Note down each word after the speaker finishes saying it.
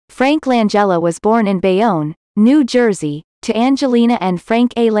Frank Langella was born in Bayonne, New Jersey, to Angelina and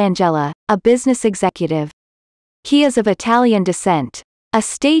Frank A. Langella, a business executive. He is of Italian descent. A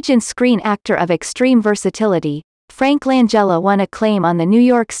stage and screen actor of extreme versatility, Frank Langella won acclaim on the New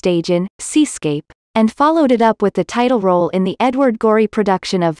York stage in Seascape, and followed it up with the title role in the Edward Gorey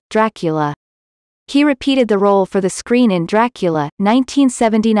production of Dracula. He repeated the role for the screen in Dracula,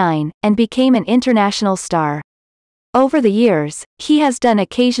 1979, and became an international star. Over the years, he has done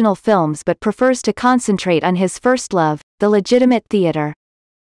occasional films but prefers to concentrate on his first love, the legitimate theater.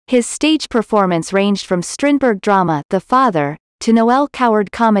 His stage performance ranged from Strindberg drama The Father, to Noel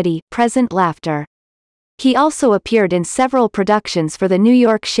Coward comedy Present Laughter. He also appeared in several productions for the New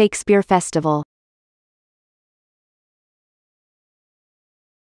York Shakespeare Festival.